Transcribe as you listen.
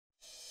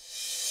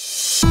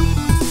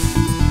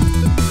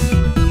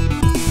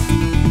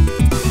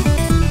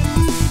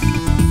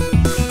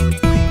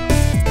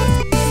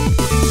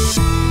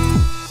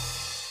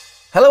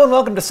Hello and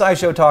welcome to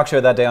SciShow Talk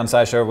Show, that day on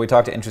SciShow where we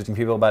talk to interesting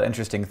people about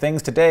interesting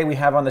things. Today we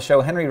have on the show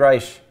Henry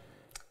Reich,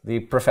 the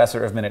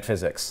professor of minute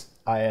physics.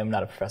 I am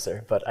not a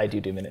professor, but I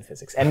do minute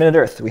physics. And Minute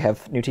Earth, we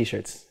have new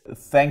t-shirts.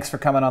 Thanks for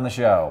coming on the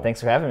show.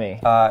 Thanks for having me.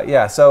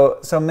 So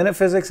Minute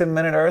Physics and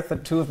Minute Earth are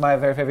two of my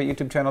very favorite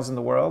YouTube channels in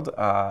the world.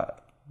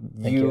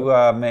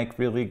 You make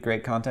really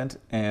great content,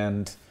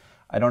 and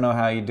I don't know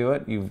how you do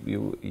it.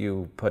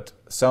 You put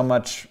so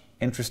much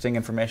interesting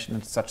information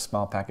into such a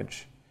small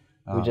package.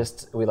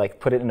 We like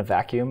put it in a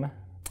vacuum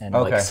and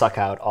like suck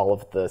out all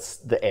of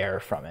the air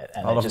from it,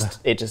 and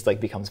it just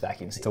like becomes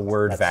vacuum sealed. It's a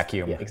word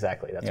vacuum. Yeah,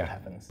 exactly. That's what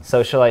happens.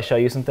 So shall I show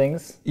you some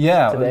things?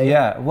 Yeah, today?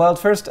 yeah. Well,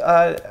 first,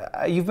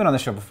 you've been on the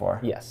show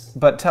before. Yes.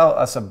 But tell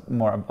us a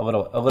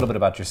little bit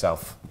about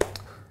yourself.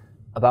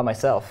 About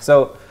myself.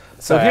 So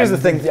here's the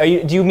thing.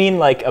 Do you mean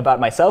like about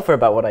myself or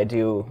about what I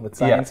do with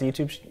science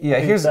YouTube?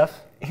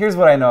 Here's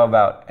what I know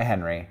about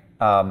Henry.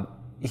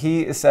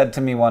 He said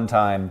to me one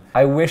time,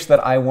 "I wish that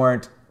I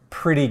weren't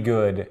pretty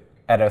good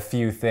at a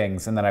few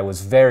things and that I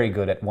was very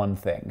good at one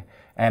thing."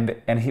 And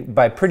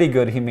by pretty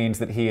good, he means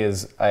that he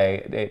is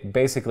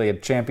basically a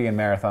champion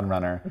marathon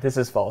runner. This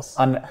is false.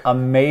 An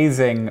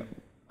amazing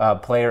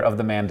player of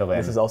the mandolin.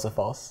 This is also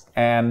false.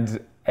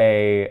 And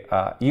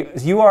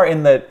you are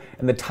in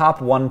the top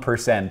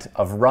 1%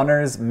 of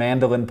runners,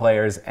 mandolin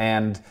players,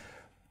 and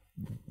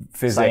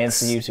physics.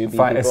 Science YouTube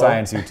people.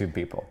 Science YouTube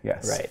people,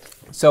 yes. Right.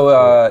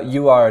 So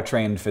you are a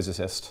trained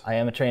physicist. I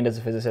am trained as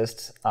a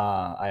physicist.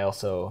 I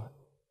also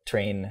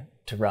train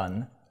to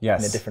run in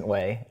a different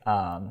way.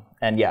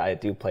 And yeah, I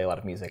do play a lot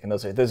of music, and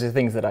those are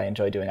things that I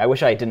enjoy doing. I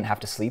wish I didn't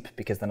have to sleep,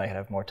 because then I could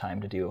have more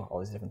time to do all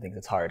these different things.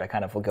 It's hard. I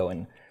kind of will go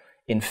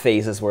in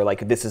phases where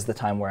like this is the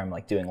time where I'm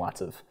like doing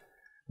lots of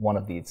one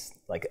of these.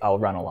 Like I'll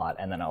run a lot,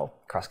 and then I'll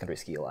cross-country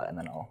ski a lot, and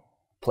then I'll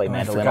play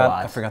mandolin a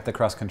lot. I forgot the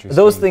cross-country ski.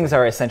 Those things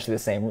are essentially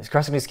the same.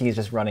 Cross-country ski is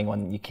just running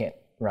when you can't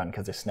run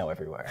because there's snow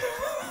everywhere.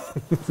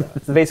 So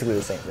it's basically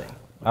the same thing.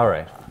 All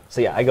right. So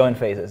yeah, I go in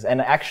phases.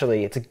 And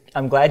actually,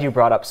 I'm glad you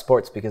brought up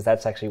sports, because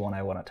that's actually one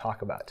I want to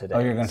talk about today. Oh,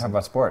 you're going to talk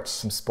about sports?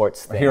 Some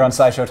sports things. Here on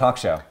SciShow Talk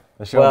Show,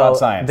 the show about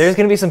science. There's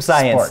going to be some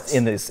science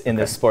in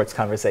this sports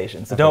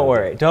conversation. So don't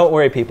worry. Don't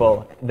worry,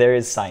 people. There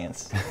is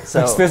science. So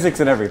there's physics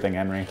and everything,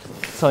 Henry.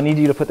 So I need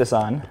you to put this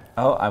on.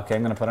 Oh, okay.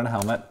 I'm going to put on a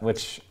helmet,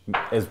 which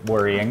is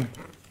worrying.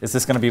 Is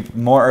this going to be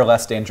more or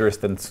less dangerous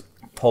than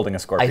holding a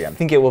scorpion? I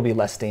think it will be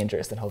less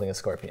dangerous than holding a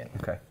scorpion.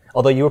 Okay.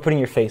 Although you were putting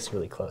your face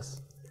really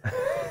close.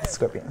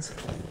 Scorpions.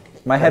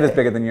 My head is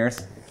bigger than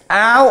yours.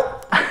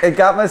 Ow! It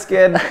got my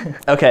skin.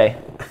 Okay.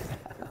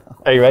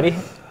 Are you ready?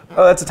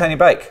 Oh, that's a tiny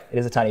bike. It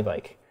is a tiny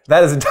bike.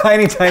 That is a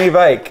tiny, tiny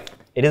bike.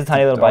 It is a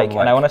tiny little bike,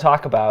 and I want to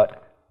talk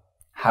about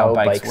how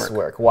bikes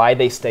work, why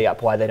they stay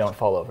up, why they don't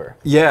fall over.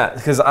 Yeah,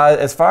 because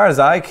as far as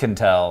I can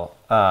tell,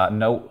 I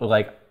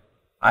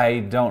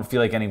don't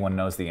feel like anyone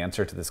knows the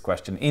answer to this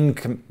question in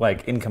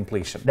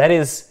completion. That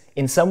is,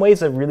 in some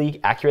ways, a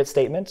really accurate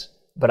statement,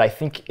 but I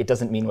think it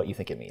doesn't mean what you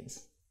think it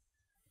means.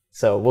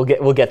 So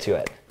we'll get to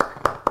it.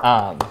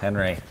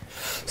 Henry.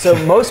 So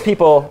most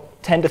people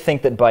tend to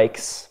think that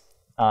bikes,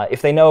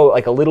 if they know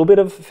like a little bit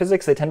of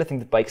physics, they tend to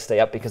think that bikes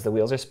stay up because the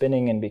wheels are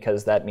spinning, and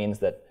because that means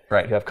that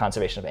you have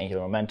conservation of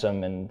angular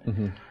momentum,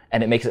 and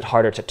it makes it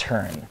harder to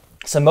turn.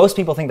 So most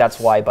people think that's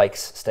why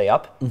bikes stay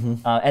up.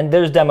 And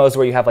there's demos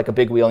where you have like a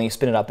big wheel and you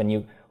spin it up and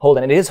you hold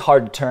it. And it is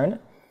hard to turn,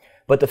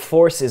 but the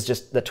force is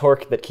just the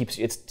torque that keeps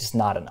you. It's just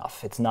not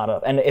enough. It's not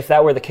enough. And if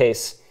that were the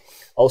case,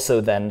 also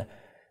then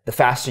the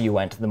faster you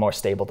went, the more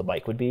stable the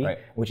bike would be,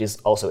 which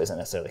also isn't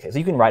necessarily the case. So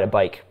you can ride a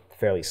bike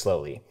fairly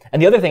slowly.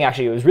 And the other thing,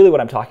 actually, is really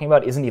what I'm talking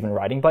about isn't even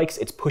riding bikes.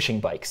 It's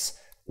pushing bikes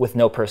with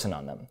no person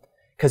on them.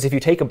 Because if you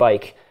take a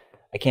bike,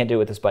 I can't do it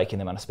with this bike in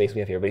the amount of space we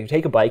have here, but if you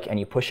take a bike and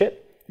you push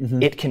it,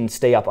 it can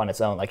stay up on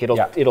its own. Like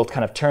it'll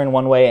kind of turn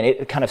one way, and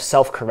it kind of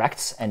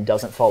self-corrects and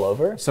doesn't fall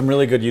over. Some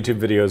really good YouTube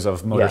videos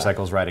of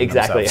motorcycles riding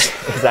themselves.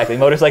 Exactly.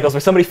 Motorcycles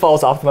where somebody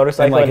falls off the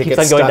motorcycle and keeps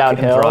on going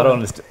downhill.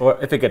 Or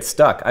if it gets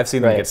stuck, I've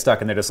seen them get stuck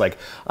and they're just like,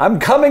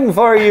 "I'm coming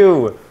for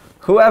you,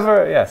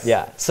 whoever." Yes.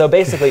 Yeah. So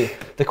basically,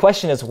 the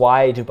question is,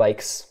 why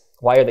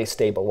are they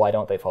stable? Why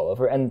don't they fall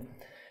over? And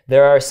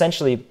there are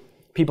essentially,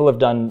 people have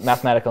done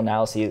mathematical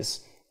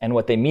analyses. And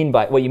what you mean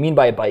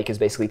by a bike is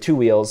basically two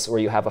wheels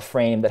where you have a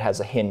frame that has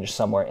a hinge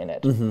somewhere in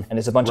it. And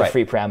there's a bunch of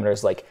free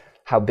parameters, like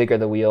how big are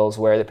the wheels,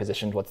 where they're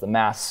positioned, what's the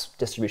mass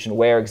distribution,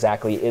 where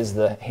exactly is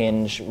the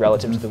hinge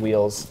relative to the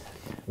wheels,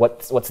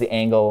 what's the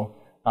angle,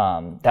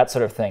 that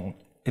sort of thing.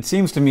 It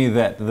seems to me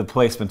that the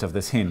placement of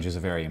this hinge is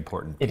very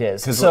important. It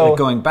is. Because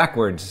going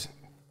backwards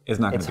is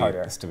not going to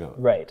be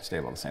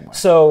stable the same way.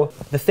 So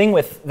the thing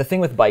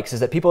with bikes is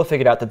that people have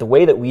figured out that the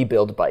way that we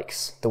build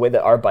bikes, the way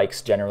that our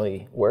bikes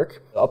generally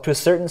work, up to a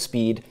certain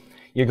speed,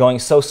 you're going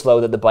so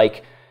slow that the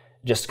bike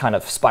just kind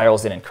of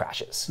spirals in and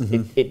crashes.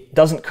 It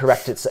doesn't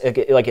correct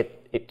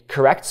it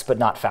corrects, but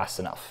not fast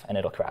enough, and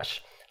it'll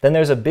crash. Then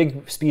there's a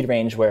big speed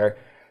range where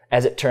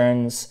as it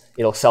turns,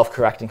 it'll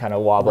self-correct and kind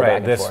of wobble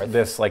back and forth.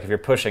 This, like if you're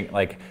pushing,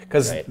 like,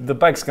 because the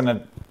bike's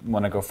gonna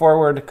want to go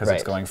forward because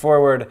it's going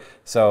forward.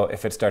 So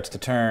if it starts to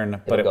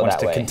turn, but it wants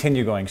to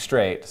continue going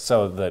straight,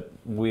 so that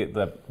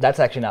that's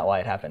actually not why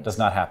it happens. Does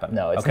not happen.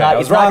 No, it's not.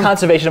 It's not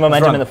conservation of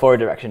momentum in the forward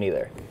direction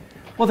either.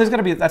 Well,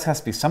 that has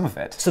to be some of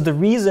it. So the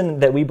reason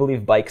that we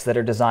believe bikes that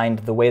are designed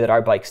the way that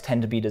our bikes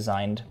tend to be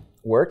designed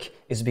work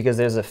is because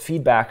there's a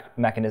feedback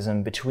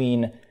mechanism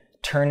between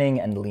turning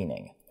and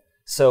leaning.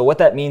 So what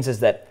that means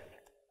is that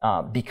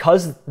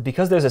because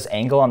there's this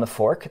angle on the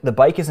fork, the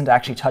bike isn't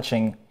actually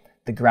touching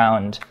the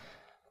ground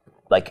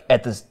like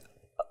at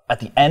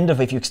the end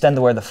of, if you extend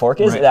where the fork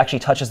is, it actually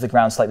touches the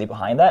ground slightly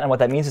behind that. And what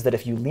that means is that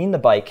if you lean the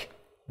bike,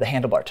 the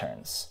handlebar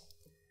turns.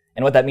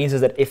 And what that means is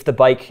that if the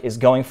bike is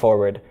going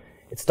forward,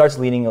 it starts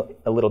leaning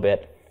a little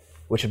bit,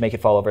 which would make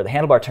it fall over. The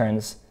handlebar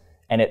turns,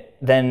 and it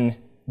then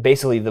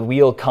basically the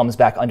wheel comes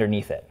back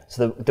underneath it.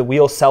 So the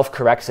wheel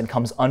self-corrects and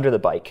comes under the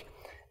bike,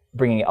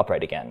 bringing it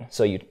upright again.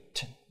 So you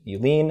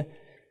lean,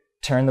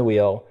 turn the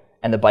wheel,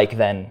 and the bike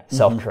then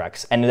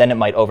self-corrects. And then it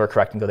might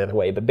overcorrect and go the other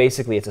way. But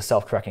basically, it's a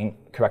self-correcting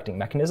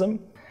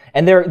mechanism.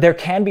 And there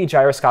can be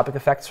gyroscopic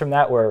effects from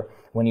that, where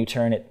when you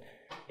turn it,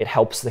 it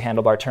helps the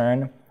handlebar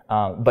turn.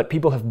 But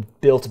people have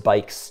built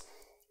bikes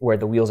where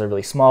the wheels are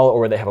really small, or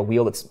where they have a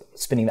wheel that's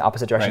spinning the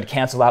opposite direction to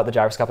cancel out the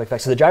gyroscopic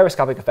effect. So the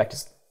gyroscopic effect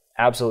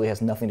absolutely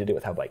has nothing to do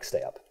with how bikes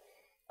stay up.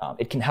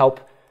 It can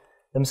help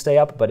them stay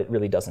up, but it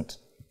really doesn't.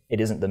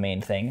 It isn't the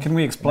main thing. Can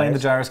we explain the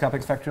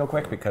gyroscopic effect real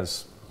quick?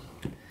 Because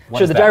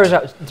sure,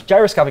 the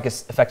gyroscopic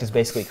effect is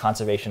basically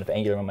conservation of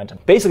angular momentum.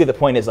 Basically, the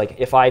point is, like,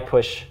 if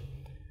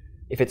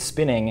it's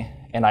spinning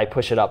and I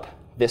push it up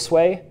this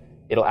way,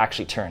 it'll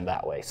actually turn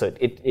that way. So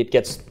it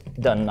gets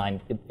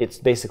done it's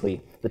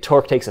basically, the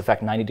torque takes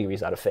effect 90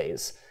 degrees out of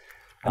phase.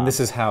 And this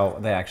is how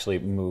they actually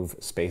move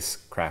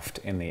spacecraft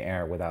in the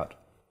air without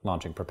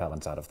launching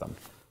propellants out of them.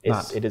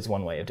 It is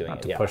one way of doing it.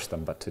 Not to push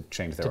them, but to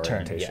change their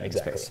orientation in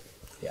space.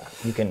 Yeah,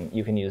 you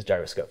can use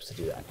gyroscopes to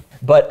do that.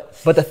 But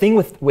the thing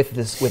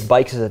with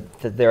bikes is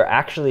that there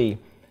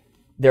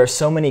are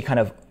so many kind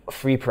of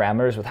free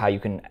parameters with how you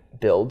can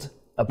build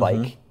a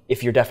bike.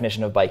 If your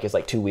definition of bike is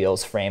like 2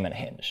 wheels, frame, and a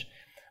hinge,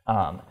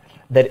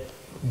 that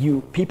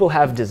people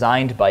have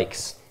designed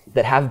bikes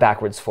that have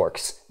backwards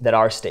forks that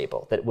are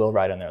stable, that will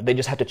ride on their own. They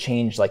just have to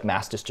change like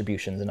mass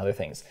distributions and other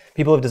things.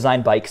 People have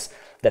designed bikes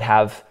that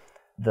have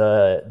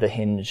the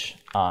hinge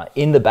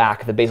in the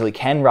back that basically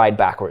can ride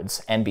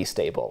backwards and be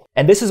stable.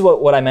 And this is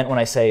what I meant when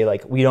I say,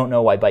 like, we don't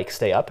know why bikes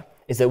stay up,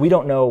 is that we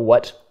don't know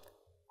what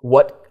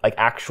like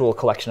actual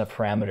collection of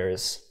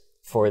parameters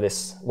for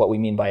this, what we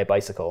mean by a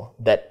bicycle,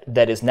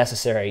 that is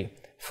necessary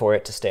for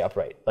it to stay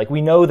upright. Like,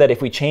 we know that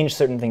if we change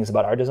certain things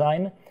about our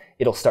design,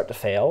 it'll start to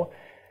fail.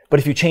 But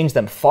if you change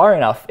them far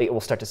enough, it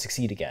will start to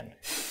succeed again.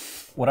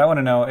 What I want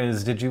to know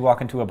is, did you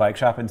walk into a bike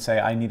shop and say,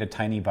 I need a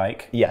tiny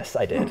bike? Yes,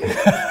 I did.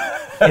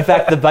 In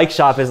fact, the bike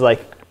shop is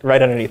like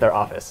right underneath our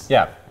office.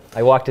 Yeah.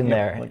 I walked in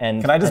there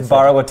and... Can I just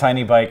borrow a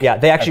tiny bike? Yeah,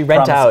 they actually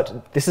rent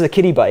out. This is a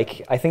kiddie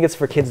bike. I think it's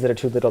for kids that are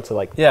too little to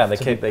like be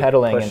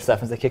pedaling and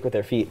stuff, and they kick with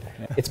their feet.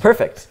 Yeah. It's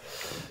perfect.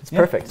 It's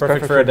perfect. It's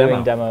perfect for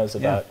doing demos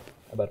about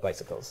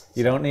bicycles.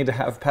 You don't need to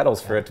have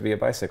pedals for it to be a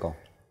bicycle.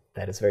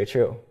 That is very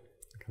true.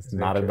 It's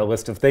not in the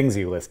list of things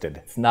you listed.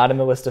 It's not in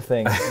the list of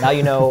things. Now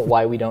you know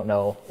why we don't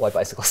know why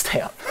bicycles stay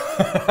up.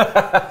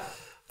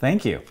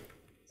 Thank you.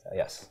 So,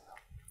 yes.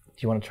 Do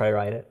you want to try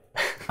ride it?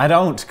 I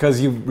don't,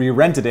 because you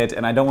rented it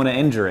and I don't want to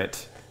injure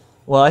it.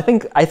 Well, I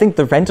think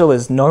the rental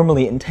is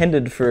normally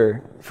intended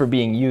for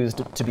being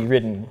used to be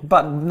ridden.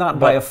 But not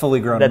by a fully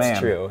grown man. That's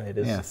true. It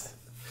is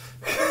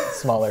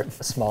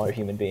a smaller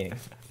human being.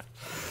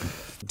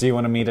 Do you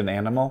want to meet an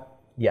animal?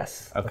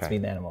 Yes. Okay. Let's meet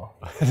an animal.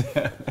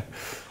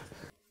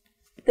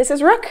 This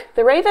is Rook,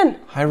 the raven.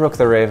 Hi, Rook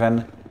the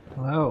raven.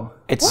 Hello.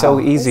 It's so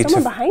easy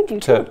behind you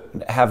to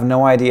have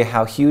no idea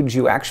how huge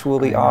you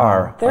actually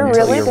are. They're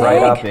until really you're big.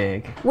 Right up.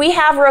 Big. We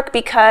have Rook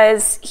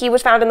because he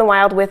was found in the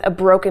wild with a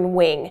broken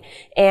wing,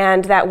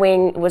 and that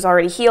wing was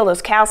already healed. It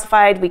was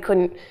calcified. You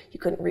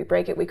couldn't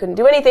re-break it. We couldn't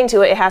do anything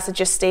to it. It has to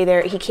just stay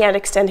there. He can't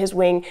extend his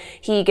wing.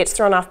 He gets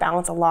thrown off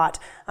balance a lot.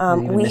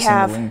 We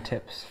have the wing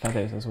tips,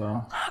 feathers as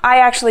well. I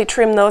actually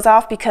trim those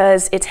off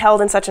because it's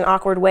held in such an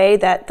awkward way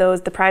that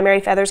the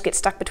primary feathers get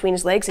stuck between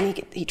his legs and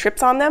he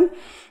trips on them.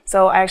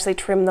 So I actually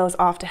trim those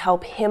off to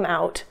help him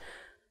out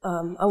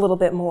a little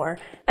bit more.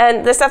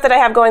 And the stuff that I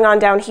have going on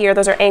down here,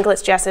 those are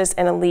anklets, jesses,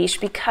 and a leash.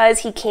 Because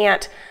he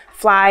can't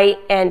fly,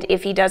 and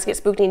if he does get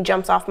spooked and he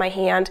jumps off my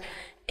hand,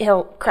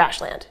 he'll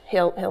crash land.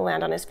 He'll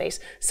land on his face.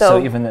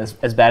 So even as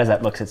bad as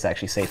that looks, it's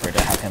actually safer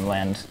to have him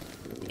land.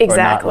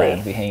 Exactly. Or not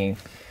land, be hanging.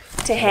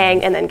 To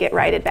hang and then get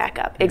righted back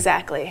up.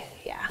 Exactly.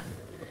 Yeah.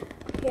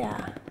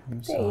 Yeah.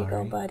 I'm there sorry. You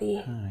go,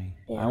 buddy. Hi.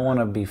 Yeah. I want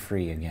to be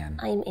free again.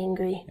 I'm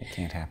angry. It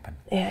can't happen.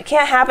 Yeah, it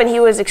can't happen. He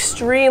was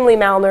extremely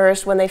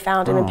malnourished when they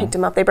found him and picked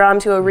him up. They brought him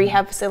to a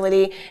rehab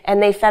facility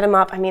and they fed him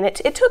up. I mean,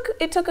 it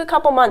took a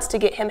couple months to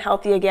get him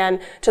healthy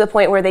again, to the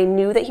point where they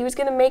knew that he was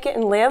going to make it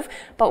and live.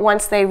 But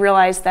once they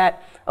realized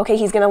that, okay,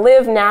 he's going to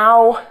live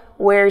now,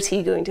 where's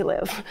he going to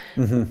live?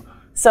 Mm-hmm.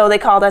 So they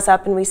called us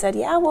up and we said,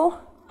 yeah, we'll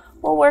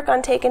work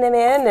on taking him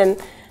in.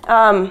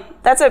 And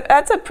that's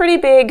a pretty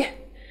big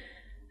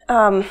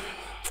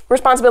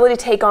responsibility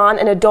to take on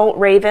an adult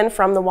raven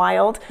from the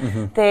wild.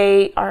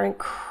 They are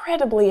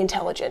incredibly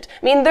intelligent.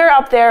 I mean, they're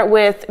up there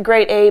with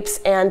great apes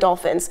and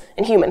dolphins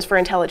and humans for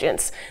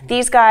intelligence.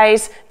 These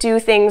guys do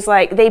things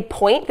like they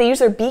use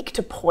their beak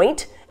to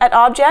point at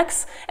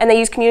objects, and they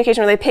use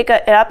communication where they pick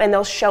it up and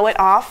they'll show it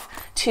off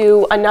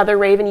to another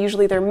raven,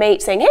 usually their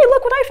mate, saying, hey,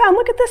 look what I found,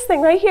 look at this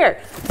thing right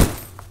here.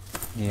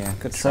 Yeah,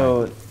 good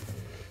try.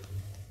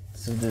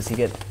 So does he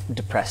get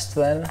depressed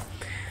then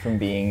from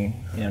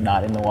being,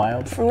 not in the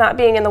wild? From not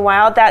being in the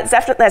wild, that's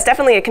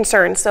definitely a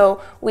concern.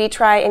 So we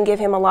try and give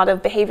him a lot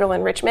of behavioral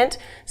enrichment,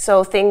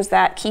 so things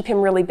that keep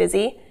him really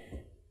busy.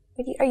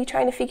 Are you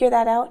trying to figure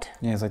that out?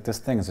 Yeah, it's like this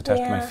thing is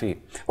attached to my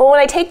feet. Well,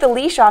 when I take the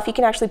leash off, he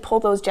can actually pull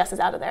those Jesses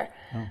out of there.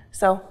 Oh.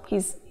 So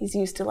he's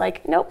used to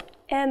like, nope,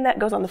 and that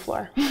goes on the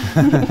floor.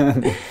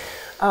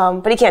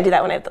 But he can't do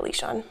that when I have the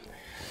leash on.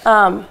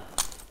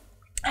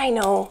 I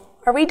know.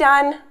 Are we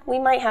done? We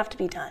might have to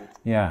be done.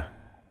 Yeah.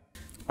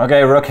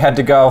 Okay, Rook had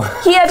to go.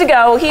 He had to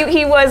go.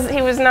 He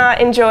was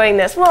not enjoying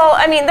this. Well,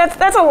 I mean,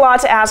 that's a lot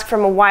to ask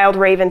from a wild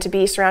raven, to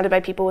be surrounded by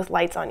people with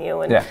lights on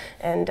you,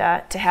 and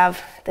to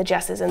have the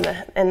Jesses and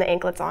the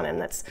anklets on him.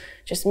 That's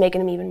just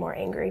making him even more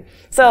angry.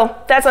 So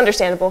that's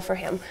understandable for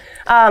him.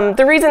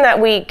 The reason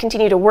that we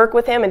continue to work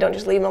with him and don't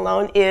just leave him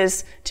alone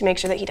is to make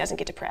sure that he doesn't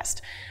get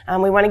depressed.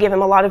 We want to give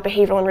him a lot of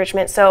behavioral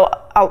enrichment. So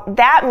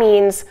that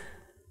means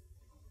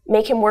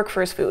make him work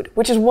for his food,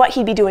 which is what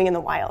he'd be doing in the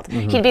wild.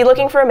 He'd be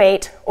looking for a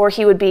mate, or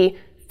he would be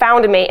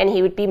found a mate and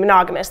he would be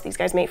monogamous. These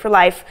guys mate for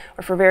life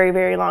or for very,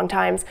 very long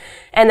times.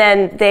 And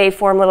then they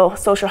form little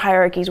social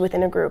hierarchies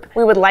within a group.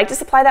 We would like to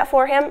supply that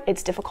for him.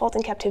 It's difficult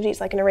in captivity. It's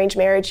like an arranged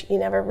marriage. You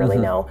never really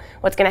know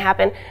what's going to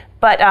happen.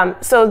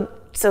 But so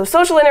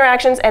social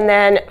interactions and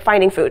then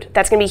finding food.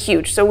 That's going to be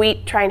huge. So we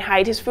try and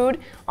hide his food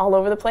all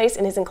over the place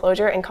in his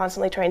enclosure and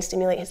constantly try and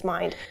stimulate his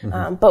mind.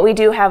 But we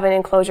do have an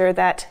enclosure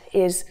that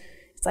is,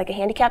 it's like a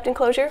handicapped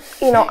enclosure.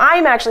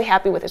 I'm actually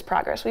happy with his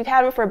progress. We've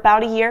had him for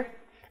about a year,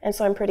 and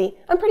so I'm pretty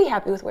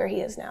happy with where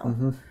he is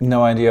now.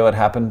 No idea what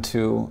happened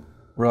to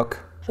Rook?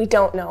 We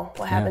don't know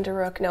what happened to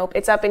Rook. Nope,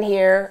 it's up in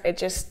here. It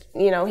just,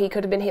 he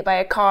could have been hit by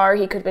a car.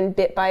 He could have been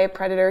bit by a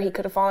predator. He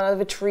could have fallen out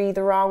of a tree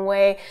the wrong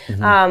way.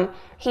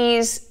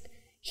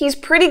 He's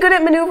pretty good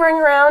at maneuvering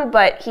around,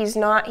 but he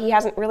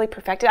hasn't really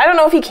perfected. I don't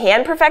know if he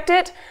can perfect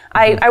it.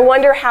 I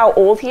wonder how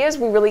old he is.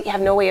 We really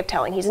have no way of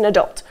telling. He's an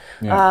adult.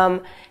 Yeah.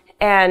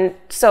 And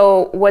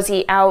so was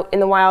he out in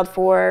the wild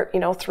for,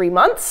 3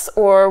 months,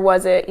 or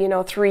was it,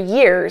 3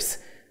 years?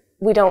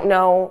 We don't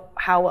know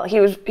how well. He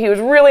was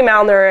really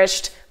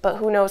malnourished, but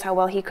who knows how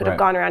well he could have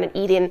gone around and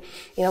eaten,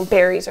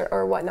 berries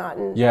or whatnot.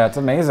 And yeah, it's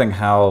amazing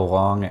how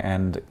long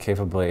and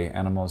capably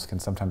animals can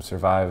sometimes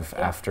survive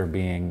after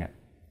being,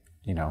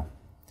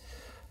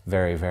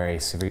 very, very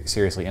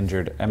seriously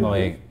injured.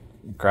 Emily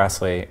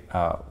Grassley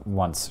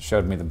once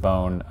showed me the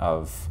bone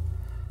of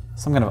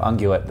some kind of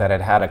ungulate that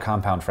had a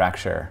compound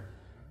fracture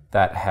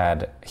that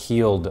had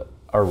healed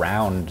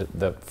around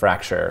the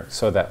fracture,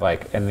 so that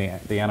and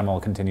the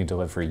animal continued to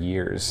live for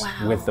years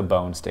with the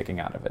bone sticking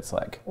out of its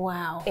leg.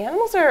 Wow.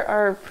 Animals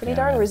are pretty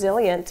darn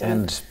resilient.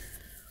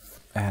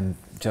 And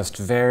just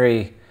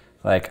very,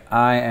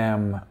 I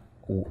am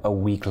a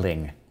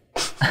weakling.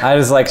 I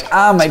was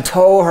my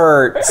toe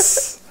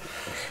hurts.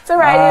 It's all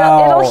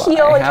right. It'll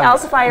heal and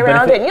calcify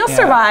around it, and you'll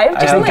survive.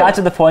 If it got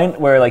to the point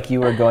where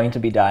you were going to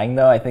be dying,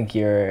 though, I think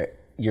your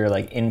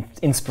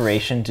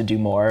inspiration to do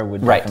more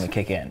would definitely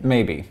kick in.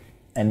 Maybe.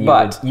 And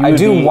I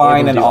do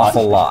whine an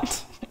awful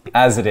lot,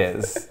 as it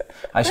is.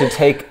 I should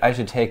take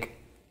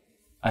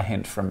a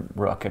hint from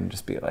Rook and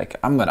just be like,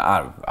 I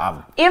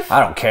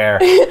don't care.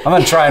 I'm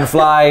gonna try and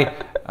fly.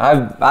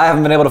 I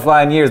haven't been able to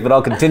fly in years, but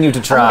I'll continue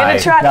to try. I'm gonna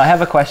try. Now I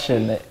have a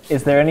question.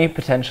 Is there any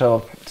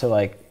potential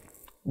to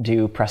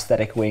do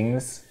prosthetic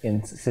wings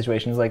in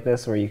situations like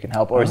this where you can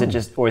help, or is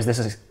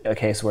this a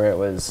case where it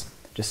was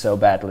just so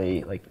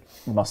badly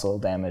muscle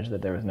damage that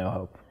there was no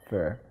hope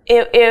for?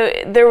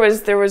 There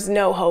was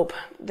no hope.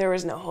 There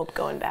was no hope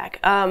going back.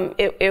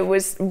 It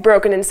was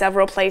broken in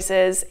several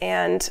places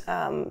and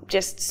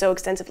just so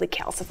extensively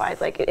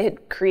calcified. It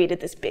had created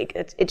this big.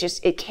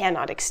 It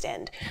cannot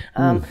extend.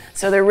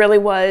 So there really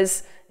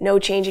was no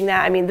changing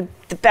that. I mean,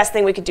 the best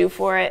thing we could do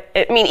for it.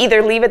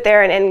 Either leave it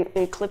there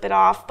and clip it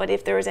off. But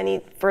if there was any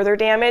further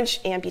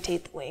damage,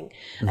 amputate the wing.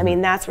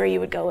 That's where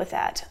you would go with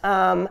that.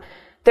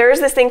 There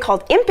is this thing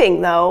called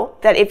imping, though,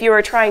 that if you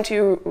are trying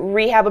to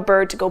rehab a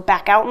bird to go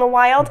back out in the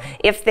wild,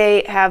 if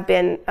they have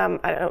been,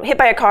 hit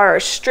by a car or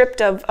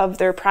stripped of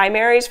their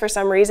primaries for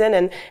some reason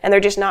and they're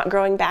just not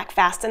growing back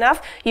fast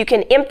enough, you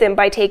can imp them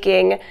by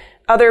taking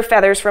other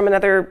feathers from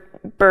another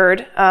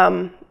bird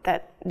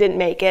that didn't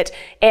make it,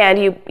 and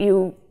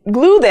you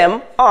glue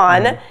them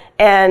on,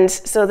 and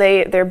so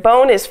their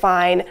bone is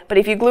fine, but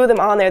if you glue them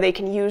on there, they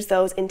can use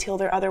those until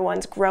their other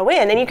ones grow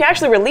in, and you can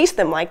actually release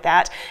them like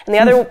that, and the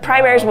other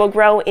primaries will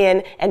grow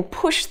in and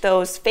push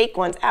those fake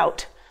ones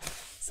out.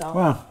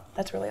 So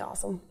that's really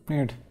awesome.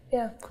 Weird.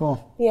 Yeah.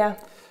 Cool. Yeah.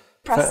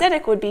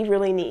 prosthetic would be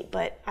really neat,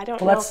 but I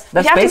don't know.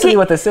 That's basically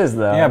what this is,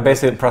 though. Yeah,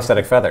 basically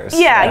prosthetic feathers.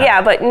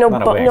 Yeah, but no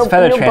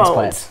feather transplant.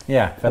 bones.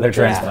 Yeah, feather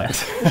transplant.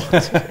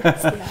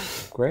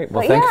 Great.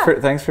 Well,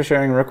 thanks for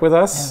sharing Rook with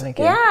us. Yeah, thank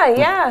you.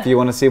 Yeah. If you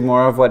want to see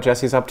more of what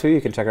Jessi's up to,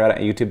 you can check her out at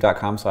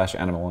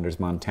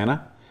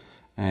youtube.com/animalwondersmontana.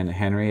 And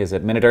Henry is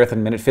at Minute Earth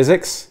and Minute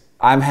Physics.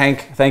 I'm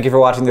Hank. Thank you for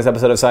watching this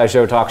episode of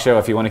SciShow Talk Show.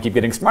 If you want to keep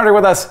getting smarter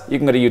with us, you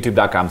can go to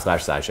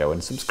youtube.com/SciShow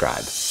and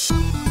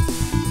subscribe.